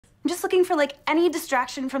I'm just looking for, like, any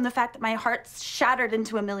distraction from the fact that my heart's shattered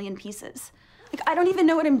into a million pieces. Like, I don't even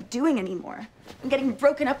know what I'm doing anymore. I'm getting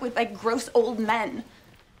broken up with by gross old men.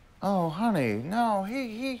 Oh, honey, no,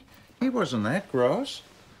 he wasn't that gross.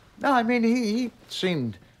 No, I mean, he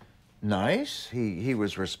seemed nice. He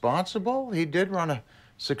was responsible. He did run a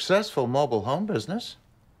successful mobile home business.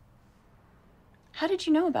 How did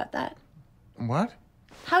you know about that? What?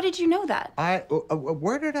 How did you know that?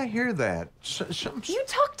 Where did I hear that? You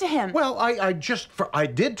talked to him. Well, I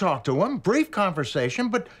did talk to him, brief conversation,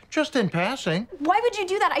 but just in passing. Why would you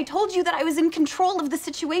do that? I told you that I was in control of the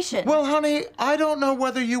situation. Well, honey, I don't know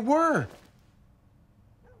whether you were.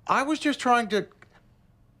 I was just trying to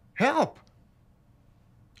help.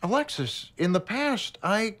 Alexis, in the past,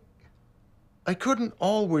 I couldn't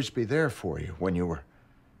always be there for you when you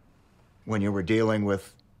were dealing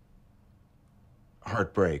with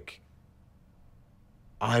heartbreak.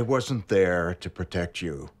 I wasn't there to protect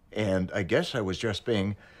you, and I guess I was just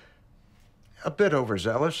being a bit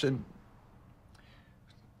overzealous and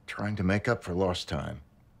trying to make up for lost time.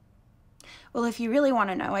 Well, if you really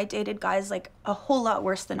want to know, I dated guys like a whole lot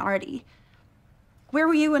worse than Artie. Where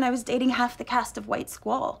were you when I was dating half the cast of White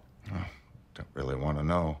Squall? Oh, don't really want to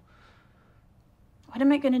know. What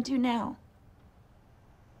am I gonna do now?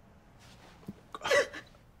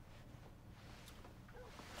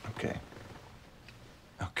 Okay.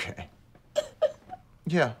 Okay.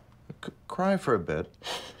 Yeah, cry for a bit.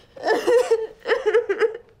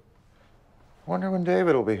 Wonder when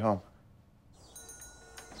David will be home.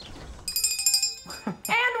 And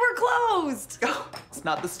we're closed! Oh, it's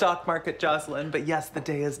not the stock market, Jocelyn, but yes, the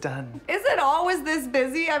day is done. Is it always this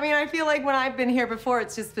busy? I mean, I feel like when I've been here before,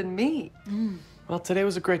 it's just been me. Well, today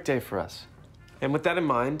was a great day for us. And with that in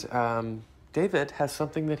mind, David has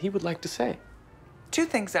something that he would like to say. Two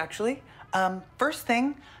things, actually. First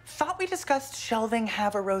thing, thought we discussed shelving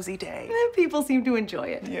Have a Rosy Day. People seem to enjoy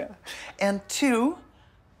it. Yeah. And two,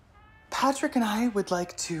 Patrick and I would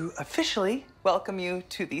like to officially welcome you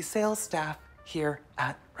to the sales staff here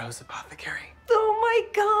at Rose Apothecary. Oh my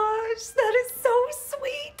gosh, that is so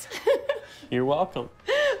sweet. You're welcome.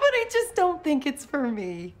 But I just don't think it's for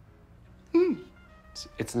me.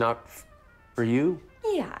 It's not for you?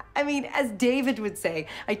 Yeah, I mean, as David would say,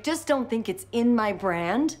 I just don't think it's in my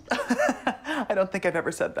brand. I don't think I've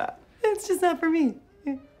ever said that. It's just not for me.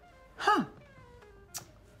 Huh.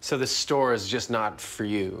 So the store is just not for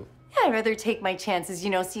you? Yeah, I'd rather take my chances, you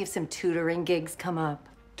know, see if some tutoring gigs come up.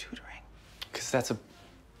 Tutoring? Because that's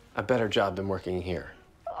a better job than working here.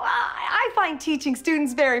 I find teaching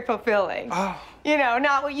students very fulfilling. Oh. You know,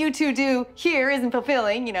 not what you two do here isn't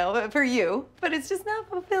fulfilling, you know, for you, but it's just not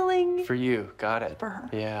fulfilling. For you, got it. For her.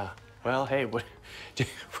 Yeah. Well, hey,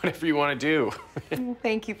 whatever you want to do.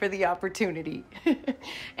 Thank you for the opportunity.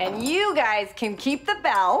 And you guys can keep the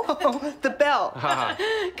bell. Oh, the bell.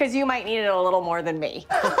 Because you might need it a little more than me.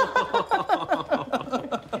 I'll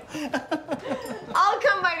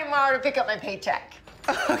come by tomorrow to pick up my paycheck.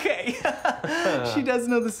 Okay. She does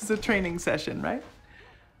know this is a training session, right?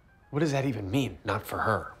 What does that even mean? Not for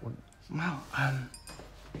her. Well,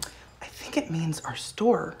 I think it means our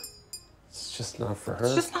store. It's just not for her?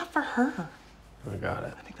 It's just not for her. I got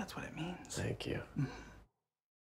it. I think that's what it means. Thank you.